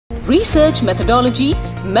Research Methodology,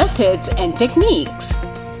 Methods and Techniques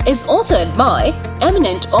is authored by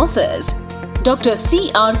eminent authors Dr.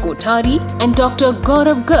 C.R. Kothari and Dr.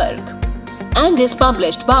 Gaurav Garg and is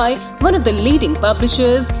published by one of the leading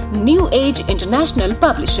publishers, New Age International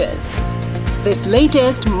Publishers. This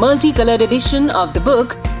latest multicolored edition of the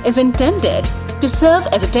book is intended to serve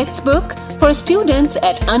as a textbook for students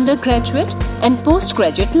at undergraduate and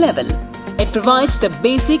postgraduate level. It provides the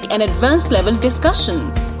basic and advanced level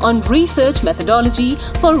discussion on research methodology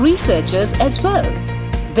for researchers as well.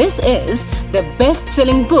 This is the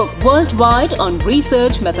best-selling book worldwide on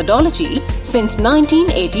research methodology since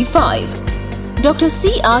 1985. Dr.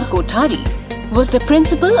 C.R. Kothari was the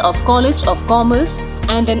principal of College of Commerce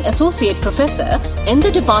and an associate professor in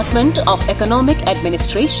the Department of Economic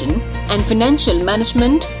Administration and Financial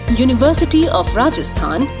Management, University of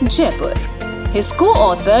Rajasthan, Jaipur. His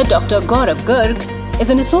co-author Dr. Gaurav Garg is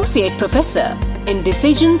an associate professor in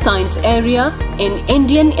Decision Science area in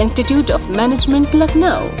Indian Institute of Management,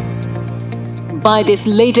 Lucknow. Buy this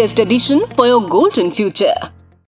latest edition for your golden future.